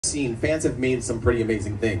Seen fans have made some pretty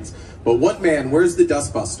amazing things, but what man? Where's the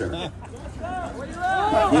Dustbuster?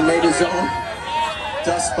 He made his own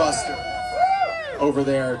Dustbuster over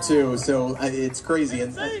there too, so it's crazy.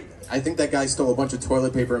 And I think that guy stole a bunch of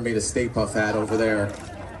toilet paper and made a Stay Puft hat over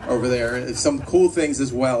there. Some cool things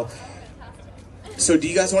as well. So do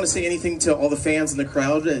you guys want to say anything to all the fans in the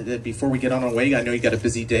crowd before we get on our way? I know you got a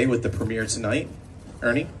busy day with the premiere tonight.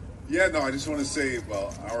 Ernie? Yeah, no, I just want to say,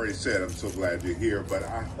 well, I already said I'm so glad you're here, but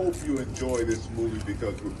I hope you enjoy this movie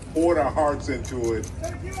because we poured our hearts into it,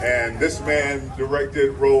 and this man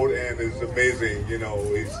directed, wrote, and is amazing, you know.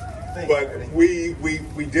 But we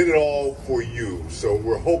did it all for you, so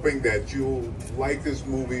we're hoping that you'll like this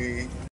movie.